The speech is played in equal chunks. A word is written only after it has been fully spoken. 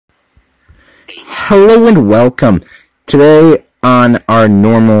Hello and welcome. Today on our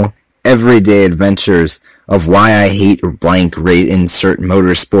normal everyday adventures of why I hate blank rate insert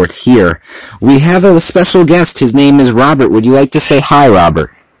motorsport here, we have a special guest. His name is Robert. Would you like to say hi,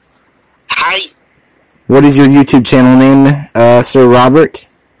 Robert? Hi. What is your YouTube channel name, Sir Robert?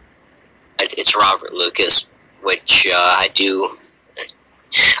 It's Robert Lucas, which I do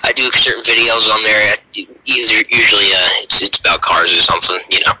certain videos on there. Usually it's about cars or something,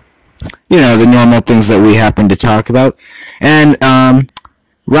 you know. You know, the normal things that we happen to talk about. And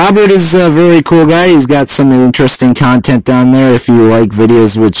Robert is a very cool guy. He's got some interesting content on there. If you like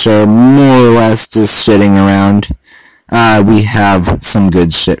videos which are more or less just shitting around, we have some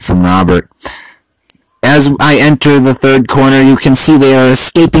good shit from Robert. As I enter the third corner, you can see they are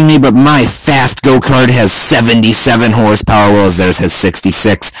escaping me, but my fast go-kart has 77 horsepower, whereas theirs has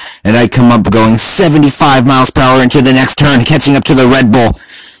 66. And I come up going 75 miles per hour into the next turn, catching up to the Red Bull.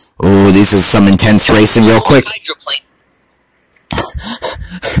 Oh, this is some intense racing real quick.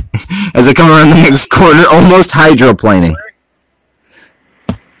 As I come around the next corner, almost hydroplaning.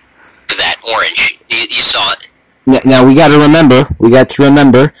 That orange, you saw it. Now we got to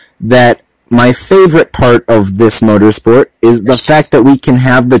remember that my favorite part of this motorsport is the fact that we can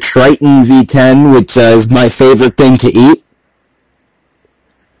have the Triton V10, which is my favorite thing to eat.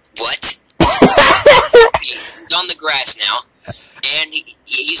 What? He's on the grass now, and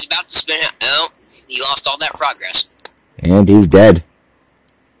he's about to spin out. Oh, he lost all that progress. And he's dead.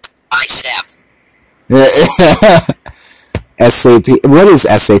 I sap. SAP. What is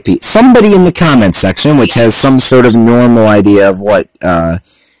SAP? Somebody in the comments section, which has some sort of normal idea of what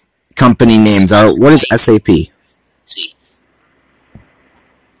company names are. What is SAP? See.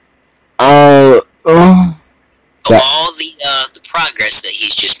 All the progress that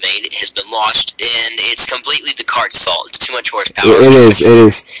he's just made has been lost, and it's completely the kart's fault. It's too much horsepower. It is.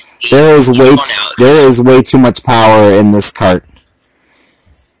 There is way too much power in this kart.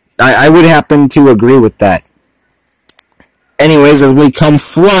 I would happen to agree with that. Anyways, as we come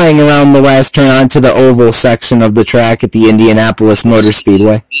flying around the last turn onto the oval section of the track at the Indianapolis Motor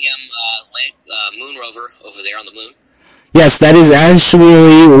Speedway. Moon rover over there on the moon. Yes, that is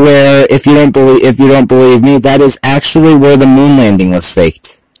actually where, if you don't believe me, that is actually where the moon landing was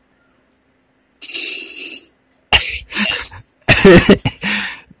faked. Yes.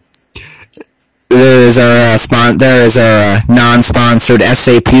 There is our non-sponsored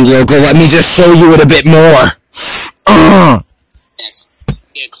SAP logo. Let me just show you it a bit more. Yes.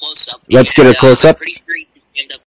 Get a close up. Let's get a close up.